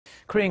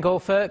Korean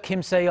golfer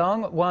Kim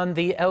Sei-young won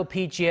the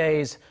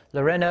LPGA's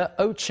Lorena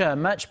Ochoa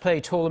match play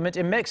tournament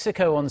in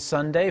Mexico on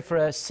Sunday for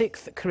her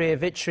sixth career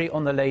victory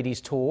on the ladies'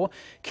 tour.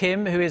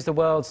 Kim, who is the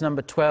world's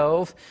number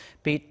 12,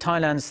 beat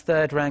Thailand's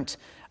third-ranked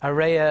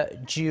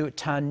Ariya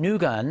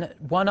Jutanugarn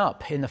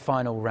 1-up in the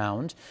final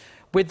round.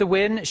 With the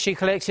win, she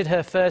collected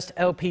her first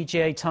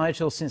LPGA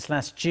title since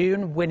last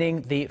June,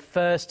 winning the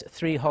first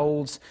 3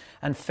 holes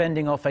and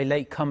fending off a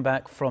late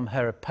comeback from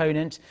her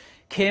opponent.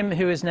 Kim,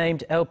 who was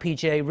named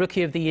LPGA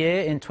Rookie of the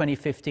Year in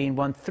 2015,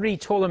 won 3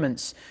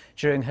 tournaments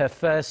during her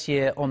first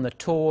year on the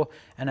tour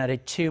and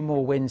added 2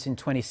 more wins in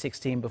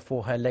 2016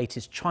 before her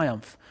latest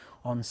triumph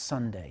on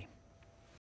Sunday.